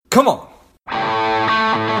Come on.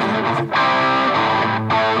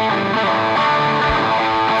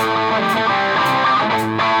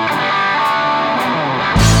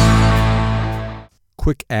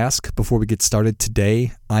 Quick ask before we get started.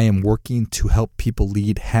 Today, I am working to help people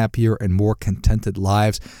lead happier and more contented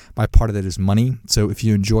lives. My part of that is money. So if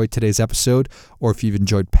you enjoyed today's episode, or if you've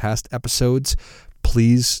enjoyed past episodes,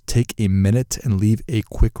 please take a minute and leave a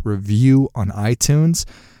quick review on iTunes.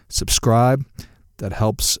 Subscribe. That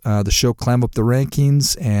helps the show climb up the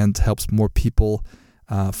rankings and helps more people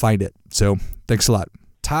find it. So thanks a lot.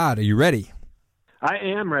 Todd, are you ready? I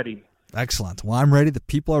am ready. Excellent. Well, I'm ready. The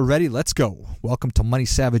people are ready. Let's go. Welcome to Money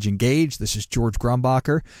Savage Engage. This is George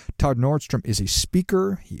Grumbacher. Todd Nordstrom is a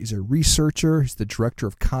speaker. He is a researcher. He's the director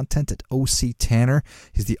of content at OC Tanner.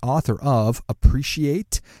 He's the author of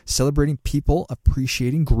Appreciate, Celebrating People,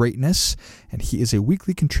 Appreciating Greatness. And he is a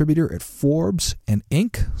weekly contributor at Forbes and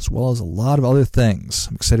Inc., as well as a lot of other things.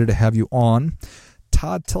 I'm excited to have you on.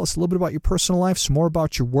 Todd, tell us a little bit about your personal life, some more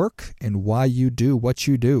about your work, and why you do what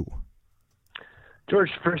you do.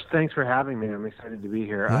 George, first, thanks for having me. I'm excited to be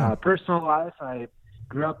here. Yeah. Personal life, I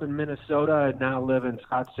grew up in Minnesota. I now live in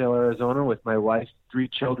Scottsdale, Arizona with my wife, 3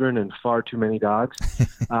 children, and far too many dogs.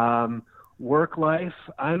 Work life,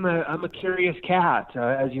 I'm a curious cat.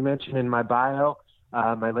 As you mentioned in my bio,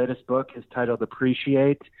 my latest book is titled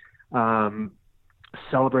Appreciate,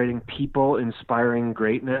 Celebrating People, Inspiring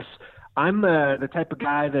Greatness. I'm the type of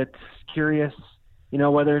guy that's curious, you know,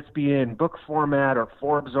 whether it's be in book format or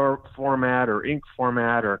Forbes or format or Inc.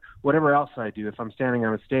 format or whatever else I do. If I'm standing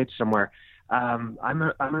on a stage somewhere, I'm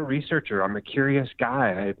a researcher. I'm a curious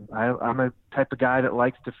guy. I'm a type of guy that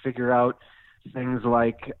likes to figure out things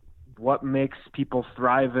like what makes people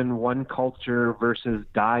thrive in one culture versus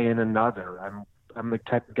die in another. I'm the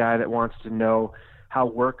type of guy that wants to know how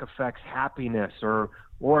work affects happiness or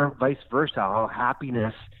vice versa, how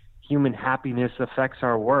human happiness affects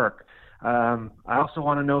our work. I also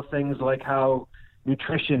want to know things like how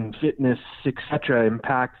nutrition, fitness, etc.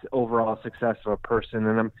 impacts overall success of a person.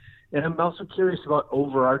 And I'm also curious about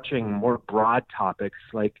overarching, more broad topics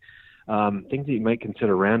like things that you might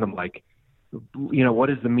consider random, like, you know,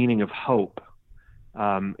 what is the meaning of hope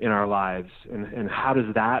in our lives, and how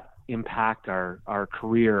does that impact our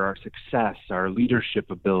career, our success, our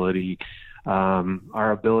leadership ability,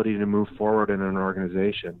 our ability to move forward in an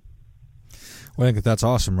organization. Well, I think that's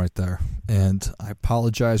awesome right there. And I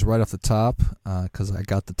apologize right off the top because I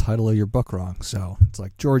got the title of your book wrong. So it's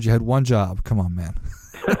like, George, you had one job. Come on, man.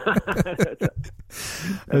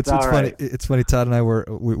 It's funny. Right. It's funny. Todd and I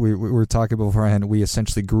we were talking beforehand. We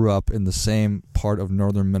essentially grew up in the same part of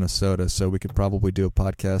northern Minnesota, so we could probably do a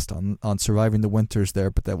podcast on surviving the winters there.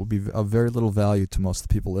 But that would be of very little value to most of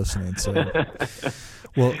the people listening. So,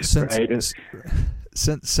 well,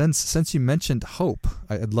 Since you mentioned hope,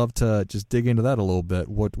 I'd love to just dig into that a little bit.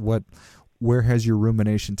 Where has your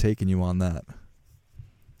rumination taken you on that?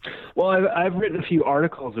 Well, I've written a few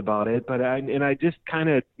articles about it, but I just kind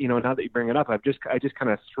of, you know, now that you bring it up, I just kind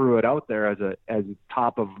of threw it out there as a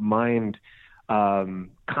top of mind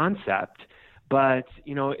concept. But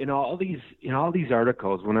you know, in all these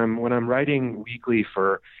articles, when I'm writing weekly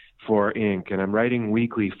for Inc. and I'm writing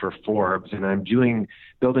weekly for Forbes and I'm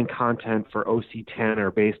building content for OC Tanner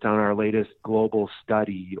based on our latest global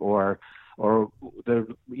study or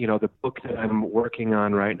the book that I'm working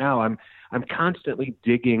on right now, I'm constantly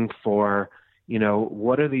digging for, you know,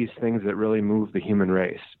 what are these things that really move the human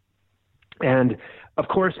race? And of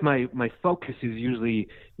course my focus is usually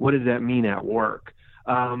what does that mean at work?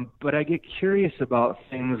 But I get curious about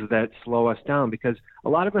things that slow us down because a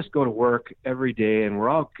lot of us go to work every day and we're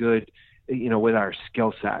all good, you know, with our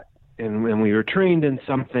skill set. And when we were trained in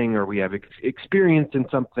something or we have experience in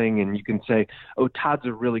something and you can say, oh, Todd's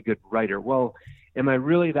a really good writer. Well, am I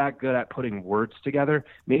really that good at putting words together?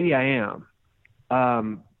 Maybe I am.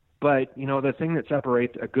 But, you know, the thing that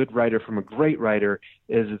separates a good writer from a great writer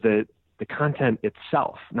is that the content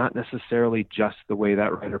itself, not necessarily just the way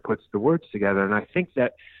that writer puts the words together. And I think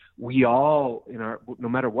that we all, no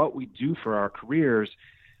matter what we do for our careers,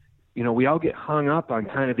 you know, we all get hung up on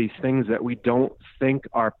kind of these things that we don't think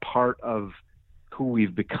are part of who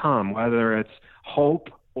we've become, whether it's hope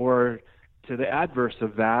or to the adverse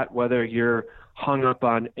of that, whether you're hung up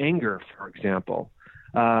on anger, for example.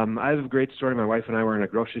 I have a great story. My wife and I were in a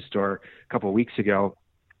grocery store a couple of weeks ago,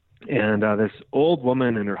 and this old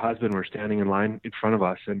woman and her husband were standing in line in front of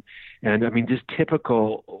us. And I mean, just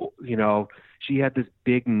typical, you know, she had this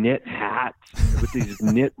big knit hat with these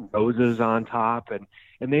knit roses on top, and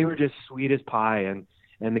they were just sweet as pie.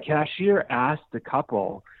 And the cashier asked the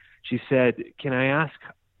couple, she said, can I ask,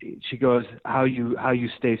 she goes, how you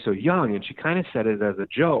stay so young, and she kind of said it as a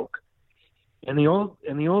joke. And the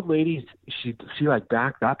old lady, she like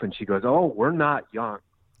backed up and she goes, "Oh, we're not young.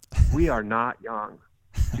 We are not young."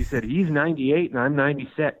 She said, "He's 98 and I'm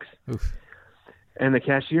 96." Oof. And the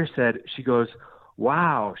cashier said, she goes,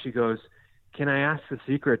 "Wow." She goes, "Can I ask the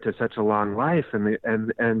secret to such a long life?"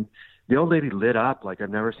 And the old lady lit up like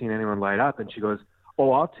I've never seen anyone light up. And she goes,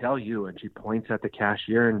 "Oh, I'll tell you." And she points at the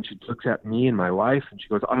cashier and she looks at me and my wife and she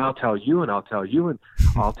goes, "Oh, I'll tell you, and I'll tell you, and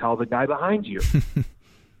I'll tell the guy behind you."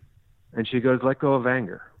 And she goes, "Let go of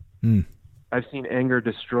anger." Mm. I've seen anger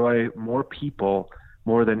destroy more people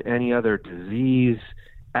more than any other disease,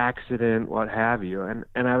 accident, what have you.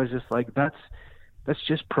 And I was just like, that's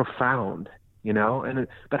just profound, you know?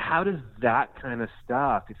 But how does that kind of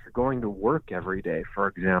stuff, if you're going to work every day, for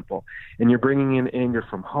example, and you're bringing in anger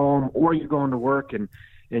from home, or you're going to work and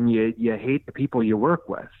you hate the people you work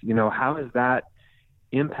with, you know, how is that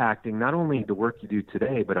impacting not only the work you do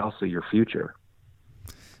today, but also your future?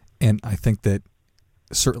 And I think that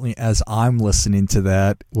certainly as I'm listening to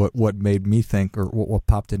that, what made me think, or what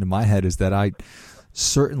popped into my head, is that I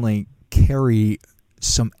certainly carry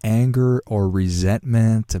some anger or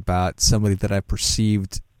resentment about somebody that I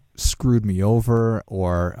perceived screwed me over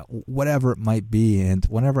or whatever it might be. And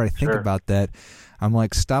whenever I think about that, I'm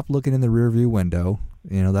like, stop looking in the rearview window.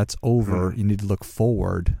 You know, that's over. Mm-hmm. You need to look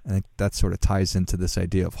forward. I think that sort of ties into this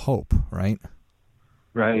idea of hope, right?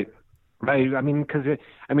 Right. Right. I mean,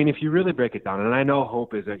 if you really break it down, and I know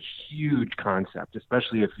hope is a huge concept,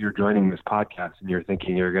 especially if you're joining this podcast and you're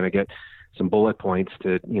thinking you're going to get some bullet points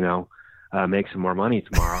to, you know, make some more money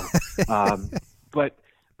tomorrow.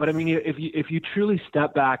 But I mean, if you truly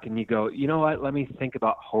step back and you go, you know what, let me think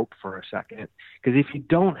about hope for a second. Because if you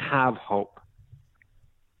don't have hope,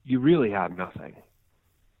 you really have nothing.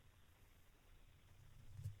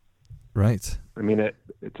 Right. I mean,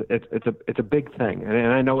 it's a big thing, and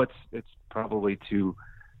I know it's probably too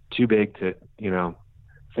big to, you know,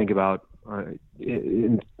 think about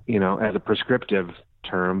you know, as a prescriptive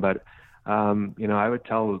term, but you know, I would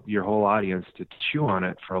tell your whole audience to chew on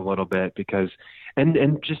it for a little bit, because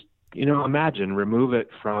and just, you know, imagine, remove it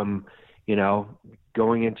from, you know,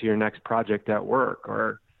 going into your next project at work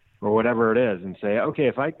or whatever it is, and say, okay,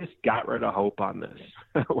 if I just got rid of hope on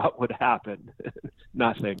this, what would happen?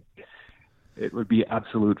 Nothing. It would be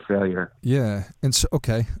absolute failure. Yeah. And so,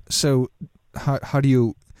 okay. So how do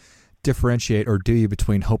you differentiate, or do you,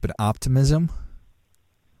 between hope and optimism?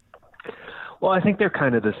 Well, I think they're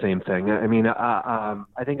kind of the same thing. I mean, I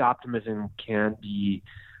think optimism can be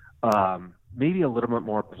maybe a little bit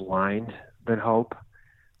more blind than hope.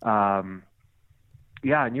 Yeah,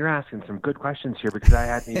 and you're asking some good questions here, because I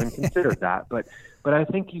hadn't even considered that. But I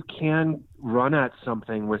think you can run at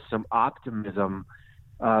something with some optimism.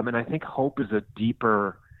 And I think hope is a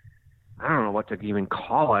deeper, I don't know what to even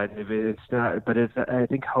call it. If it's not, but I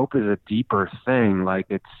think hope is a deeper thing. Like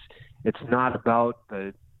it's not about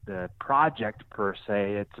the project per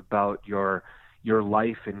se. It's about your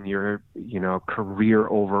life and your, you know, career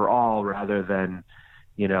overall, rather than,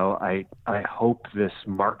 you know, I hope this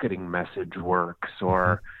marketing message works,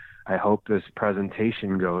 or I hope this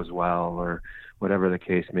presentation goes well, or whatever the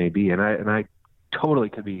case may be. And I totally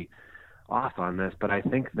could be off on this, but I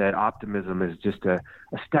think that optimism is just a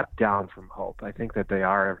step down from hope. I think that they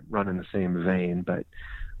are run in the same vein, but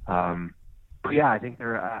yeah, I think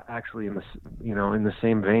they're actually in the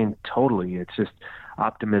same vein. Totally. It's just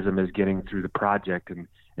optimism is getting through the project, and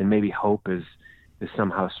maybe hope is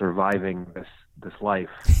somehow surviving this life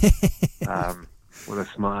with a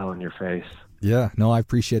smile on your face. Yeah, no, I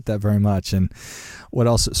appreciate that very much. And what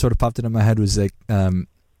else sort of popped into my head was like,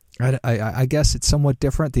 I guess it's somewhat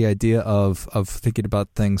different, the idea of thinking about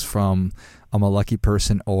things from I'm a lucky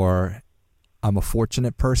person or I'm a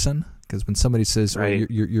fortunate person. Because when somebody says, right,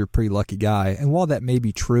 you're a pretty lucky guy, and while that may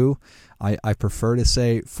be true, I prefer to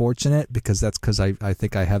say fortunate, because I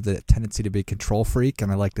think I have the tendency to be a control freak,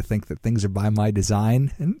 and I like to think that things are by my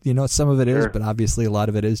design. And, you know, some of it is, but obviously a lot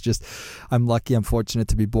of it is just I'm lucky, I'm fortunate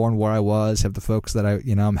to be born where I was, have the folks that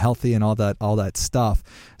I'm healthy and all that stuff.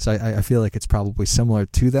 So I feel like it's probably similar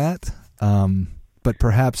to that. But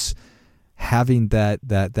perhaps having that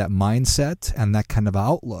mindset and that kind of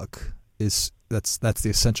outlook that's the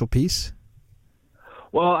essential piece.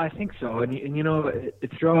 Well, I think so. And you know,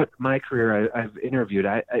 throughout my career, I've interviewed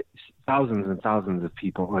thousands and thousands of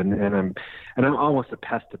people, and I'm almost a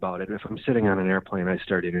pest about it. If I'm sitting on an airplane, I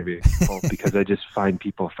start interviewing people because I just find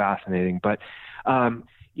people fascinating. But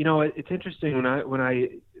you know, it's interesting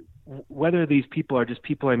whether these people are just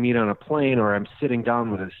people I meet on a plane, or I'm sitting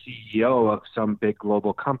down with a CEO of some big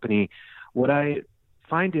global company. What I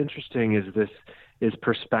find interesting is is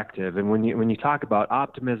perspective. And when you talk about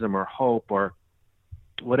optimism or hope or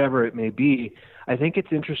whatever it may be, I think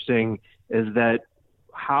it's interesting is that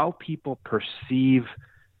how people perceive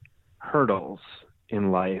hurdles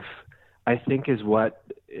in life, I think is what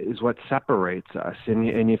separates us.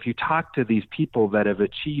 And if you talk to these people that have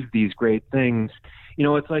achieved these great things,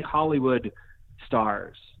 it's like Hollywood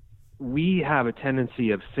stars. We have a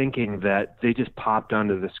tendency of thinking that they just popped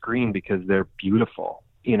onto the screen because they're beautiful,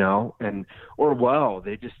 or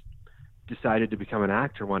they just decided to become an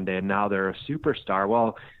actor one day and now they're a superstar.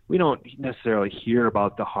 Well, we don't necessarily hear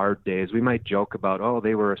about the hard days. We might joke about, oh,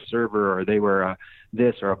 they were a server or they were a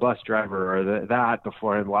this or a bus driver or that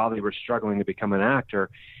before, and while they were struggling to become an actor.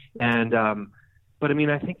 And but I mean,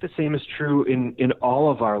 I think the same is true in all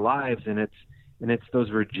of our lives, and it's those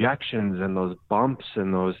rejections and those bumps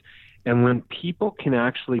and when people can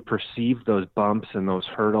actually perceive those bumps and those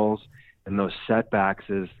hurdles and those setbacks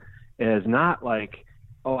as not like,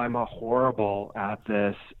 oh, I'm a horrible at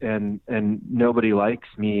this and nobody likes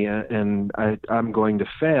me and I'm going to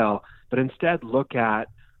fail, but instead look at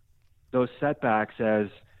those setbacks as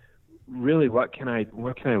really what can I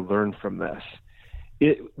learn from this?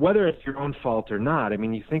 Whether it's your own fault or not. I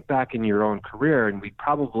mean, you think back in your own career, and we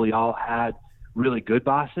probably all had really good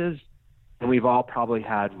bosses, and we've all probably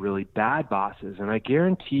had really bad bosses. And I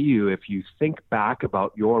guarantee you, if you think back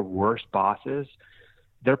about your worst bosses,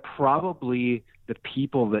 they're probably the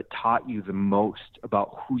people that taught you the most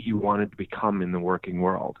about who you wanted to become in the working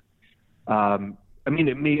world. I mean,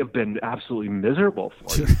 it may have been absolutely miserable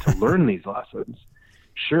for you to learn these lessons.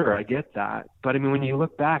 Sure, I get that. But I mean, when you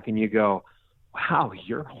look back and you go, wow,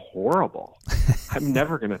 you're horrible. I'm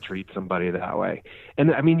never going to treat somebody that way.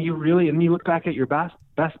 And I mean, you look back at your best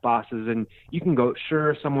bosses and you can go,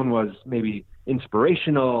 sure, someone was maybe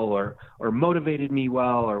inspirational or motivated me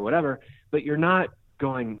well or whatever, but you're not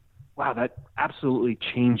going, wow, that absolutely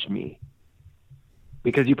changed me.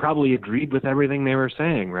 Because you probably agreed with everything they were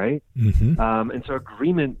saying, right? Mm-hmm. And so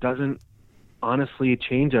agreement doesn't honestly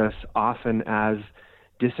change us often as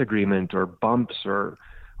disagreement or bumps or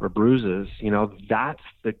bruises. That's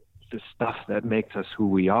the stuff that makes us who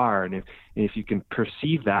we are. And if you can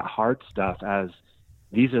perceive that hard stuff as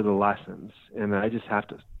these are the lessons, and I just have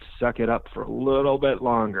to suck it up for a little bit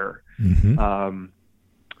longer, mm-hmm.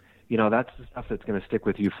 That's the stuff that's going to stick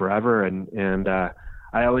with you forever. And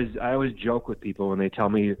I always joke with people when they tell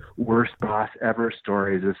me worst boss ever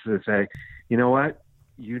stories is to say, you know what,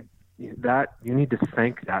 you need to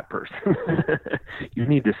thank that person. You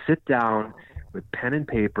need to sit down with pen and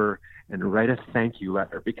paper and write a thank you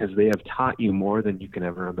letter because they have taught you more than you can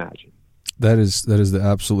ever imagine. That is the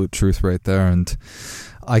absolute truth right there. And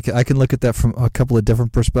I can look at that from a couple of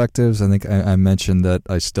different perspectives. I think I mentioned that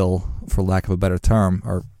I still, for lack of a better term,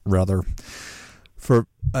 or rather,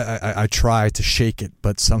 I try to shake it,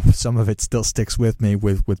 but some of it still sticks with me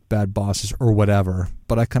with bad bosses or whatever.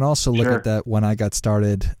 But I can also look at that when I got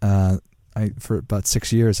started. For about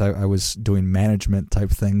 6 years, I was doing management type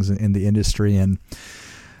things in the industry, and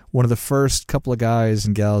one of the first couple of guys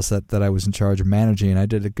and gals that I was in charge of managing, I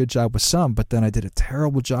did a good job with some, but then I did a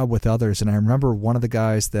terrible job with others. And I remember one of the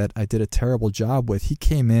guys that I did a terrible job with, he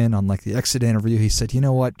came in on like the exit interview. He said, you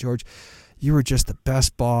know what, George, you were just the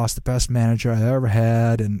best boss, the best manager I ever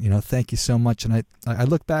had. And, thank you so much. And I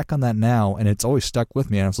look back on that now, and it's always stuck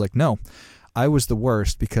with me. And I was like, no, I was the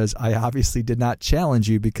worst because I obviously did not challenge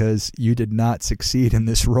you because you did not succeed in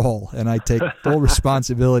this role. And I take full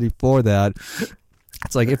responsibility for that.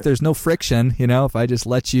 It's like if there's no friction, if I just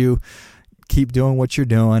let you keep doing what you're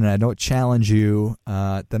doing and I don't challenge you,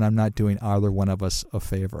 then I'm not doing either one of us a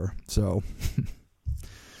favor. So,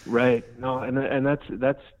 right. No, and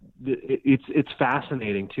it's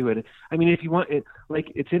fascinating too. And I mean, if you want it,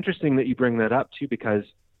 like, it's interesting that you bring that up too, because,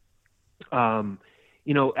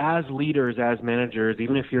 as leaders, as managers,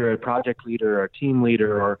 even if you're a project leader or a team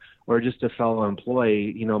leader or just a fellow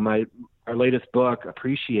employee, our latest book,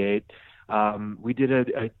 Appreciate, we did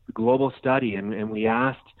a global study and we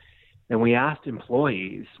asked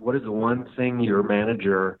employees, what is the one thing your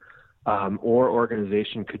manager or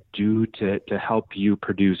organization could do to help you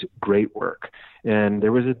produce great work? And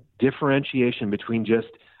there was a differentiation between just,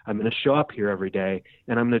 I'm going to show up here every day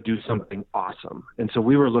and I'm going to do something awesome. And so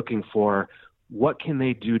we were looking for, what can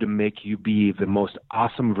they do to make you be the most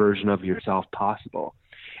awesome version of yourself possible?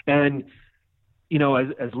 And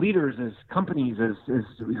as leaders, as companies, as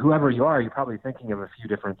whoever you are, you're probably thinking of a few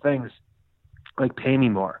different things, like pay me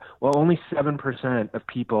more. Well, only 7% of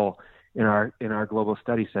people in our global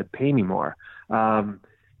study said pay me more.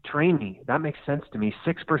 Train me. That makes sense to me.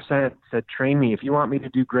 6% said train me. If you want me to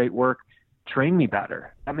do great work, train me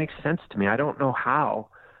better. That makes sense to me. I don't know how.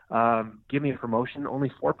 give me a promotion,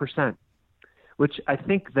 only 4%, which I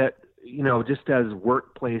think that, just as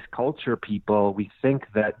workplace culture people, we think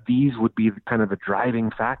that these would be kind of the driving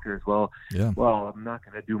factors. Well, I'm not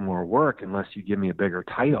going to do more work unless you give me a bigger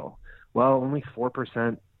title. Well, only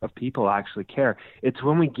 4% of people actually care. It's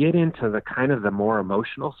when we get into the kind of the more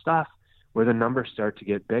emotional stuff where the numbers start to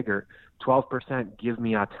get bigger. 12% give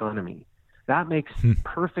me autonomy. That makes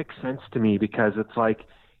perfect sense to me, because it's like,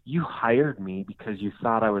 you hired me because you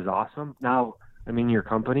thought I was awesome. Now I'm in your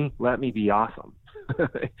company. Let me be awesome.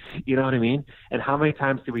 You know what I mean? And how many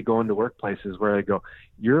times do we go into workplaces where they go,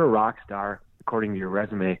 you're a rock star according to your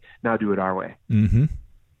resume, now do it our way. Mm-hmm.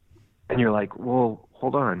 And you're like, well,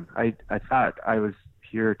 hold on. I thought I was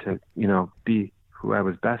here to, be who I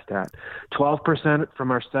was best at. 12%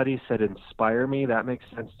 from our study said inspire me. That makes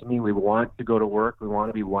sense to me. We want to go to work. We want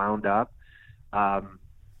to be wound up.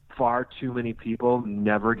 Far too many people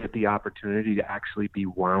never get the opportunity to actually be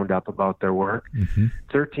wound up about their work. Mm-hmm.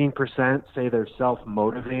 13% say they're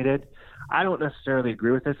self-motivated. I don't necessarily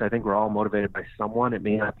agree with this. I think we're all motivated by someone. It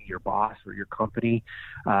may not be your boss or your company.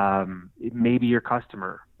 It may be your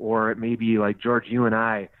customer, or it may be like George, you and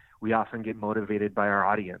I, we often get motivated by our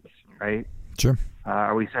audience, right? Sure.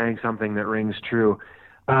 Are we saying something that rings true?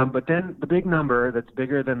 But then the big number that's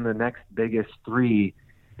bigger than the next biggest three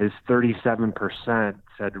is 37%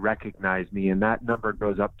 said recognize me, and that number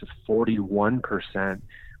goes up to 41%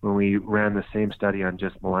 when we ran the same study on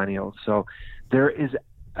just millennials. So there is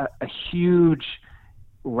a huge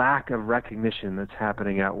lack of recognition that's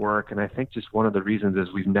happening at work, and I think just one of the reasons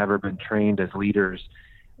is we've never been trained as leaders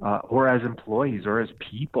or as employees or as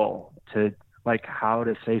people to like how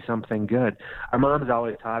to say something good. Our moms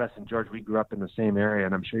always taught us, and George, we grew up in the same area,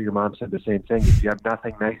 and I'm sure your mom said the same thing. If you have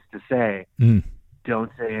nothing nice to say,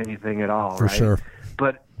 don't say anything at all, For right? sure.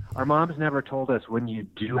 But our moms never told us, when you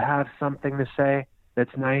do have something to say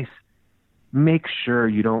that's nice, make sure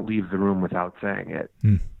you don't leave the room without saying it.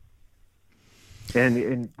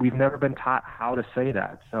 And we've never been taught how to say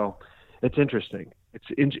that. So it's interesting. It's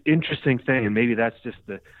an interesting thing, and maybe that's just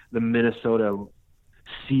the Minnesota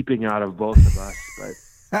seeping out of both of us.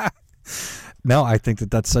 But no, I think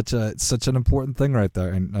that's such an important thing right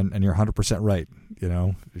there, and you're 100% right. If you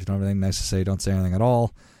don't have anything nice to say, don't say anything at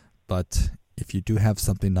all. But if you do have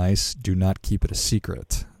something nice, do not keep it a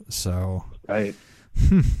secret. So, right.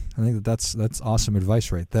 I think that's awesome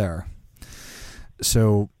advice right there.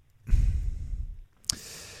 So,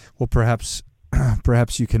 well, perhaps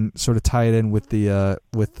you can sort of tie it in with the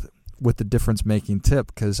with the difference making tip,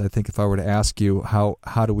 because I think if I were to ask you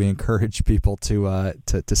how do we encourage people to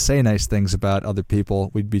say nice things about other people,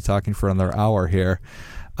 we'd be talking for another hour here.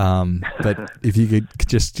 But if you could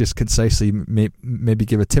just concisely maybe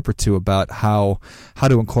give a tip or two about how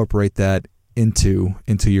to incorporate that into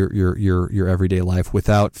your everyday life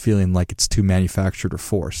without feeling like it's too manufactured or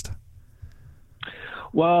forced.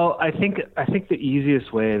 Well, I think the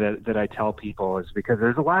easiest way that I tell people is, because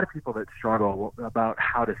there's a lot of people that struggle about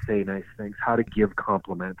how to say nice things, how to give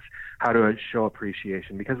compliments, how to show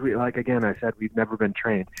appreciation, because again, I said, we've never been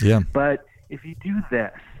trained. Yeah. But if you do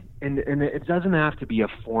this, and it doesn't have to be a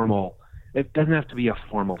formal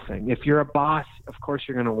thing. If you're a boss, of course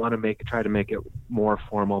you're going to want to try to make it more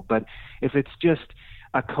formal. But if it's just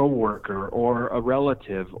a coworker or a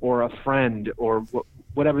relative or a friend or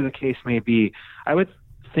whatever the case may be, I would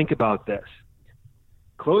think about this.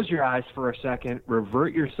 Close your eyes for a second,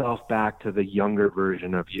 revert yourself back to the younger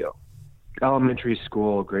version of you. Elementary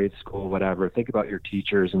school, grade school, whatever. Think about your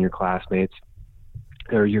teachers and your classmates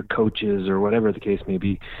or your coaches or whatever the case may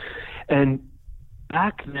be. And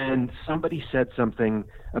back then, somebody said something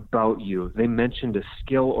about you. They mentioned a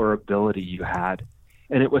skill or ability you had,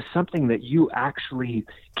 and it was something that you actually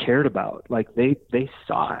cared about. Like they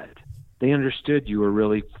saw it. They understood you were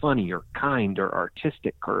really funny or kind or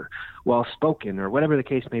artistic or well-spoken or whatever the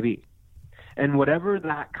case may be. And whatever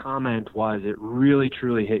that comment was, it really,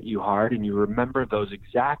 truly hit you hard, and you remember those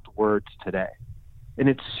exact words today. And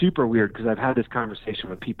it's super weird, because I've had this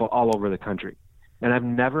conversation with people all over the country, and I've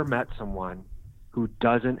never met someone who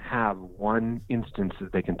doesn't have one instance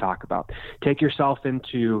that they can talk about. Take yourself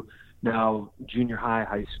into now junior high,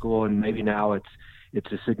 high school, and maybe now it's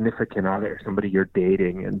a significant other, somebody you're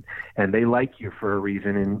dating, and they like you for a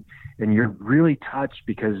reason, and you're really touched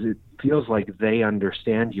because it feels like they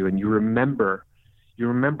understand you, and you remember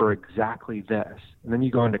exactly this. And then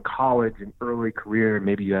you go into college and early career, and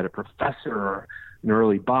maybe you had a professor or an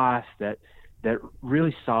early boss that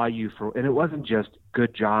really saw you for, and it wasn't just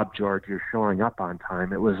good job, George, you're showing up on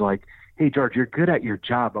time. It was like, hey, George, you're good at your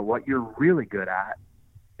job, but what you're really good at,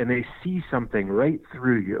 and they see something right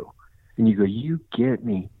through you. And you go, you get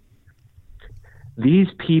me. These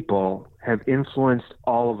people have influenced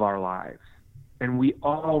all of our lives, and we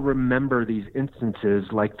all remember these instances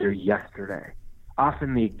like they're yesterday,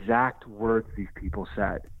 often the exact words these people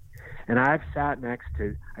said. And I've sat next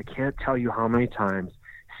to, I can't tell you how many times,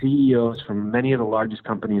 CEOs from many of the largest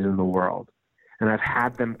companies in the world, and I've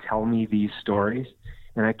had them tell me these stories,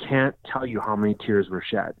 and I can't tell you how many tears were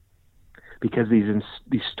shed, because these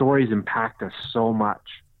stories impact us so much.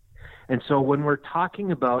 And so when we're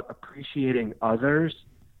talking about appreciating others,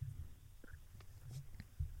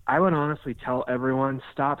 I would honestly tell everyone,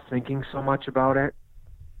 stop thinking so much about it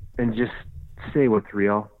and just say what's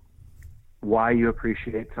real, why you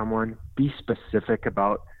appreciate someone. Be specific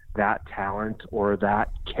about that talent or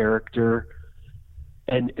that character,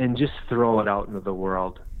 and just throw it out into the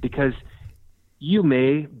world, because you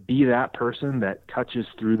may be that person that touches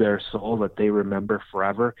through their soul that they remember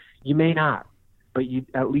forever. You may not, but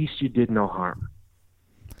at least you did no harm.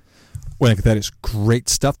 Well, that is great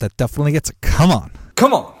stuff. That definitely gets a come on.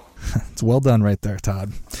 Come on. It's well done right there,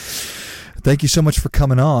 Todd. Thank you so much for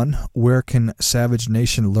coming on. Where can Savage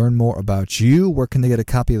Nation learn more about you? Where can they get a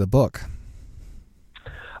copy of the book?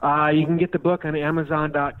 You can get the book on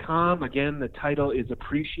Amazon.com. Again, the title is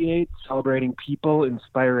Appreciate, Celebrating People,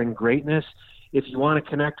 Inspiring Greatness. If you want to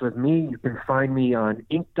connect with me, you can find me on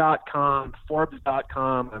Inc.com,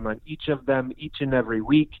 Forbes.com. I'm on each of them each and every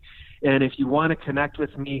week. And if you want to connect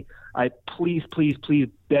with me, I please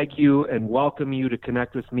beg you and welcome you to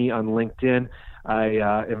connect with me on LinkedIn. I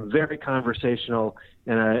am very conversational,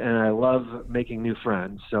 and I love making new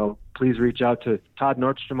friends. So please reach out to Todd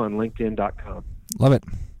Nordstrom on LinkedIn.com. Love it.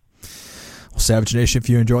 Well, Savage Nation, if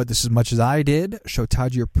you enjoyed this as much as I did, show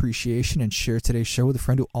Todd your appreciation and share today's show with a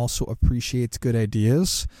friend who also appreciates good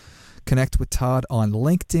ideas. Connect with Todd on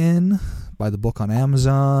LinkedIn, buy the book on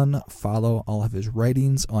Amazon, follow all of his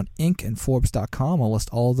writings on Inc. and Forbes.com. I'll list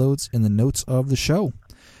all of those in the notes of the show.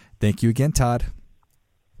 Thank you again, Todd.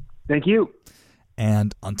 Thank you.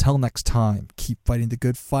 And until next time, keep fighting the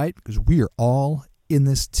good fight, because we are all in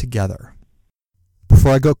this together.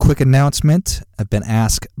 Before I go, quick announcement. I've been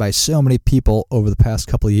asked by so many people over the past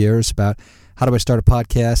couple of years about how do I start a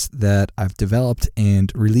podcast, that I've developed and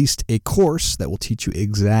released a course that will teach you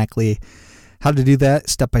exactly how to do that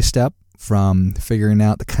step by step, from figuring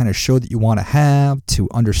out the kind of show that you want to have to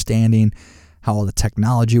understanding how all the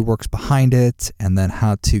technology works behind it, and then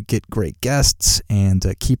how to get great guests and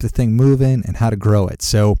keep the thing moving and how to grow it.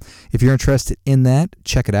 So if you're interested in that,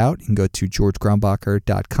 check it out. You can go to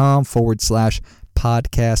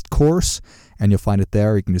georgegrumbacher.com/podcast course, and you'll find it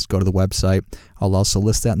there. You can just go to the website. I'll also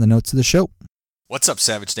list that in the notes of the show. What's up,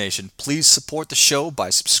 Savage Nation? Please support the show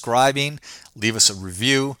by subscribing, leave us a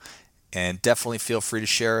review, and definitely feel free to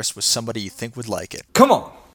share us with somebody you think would like it. Come on!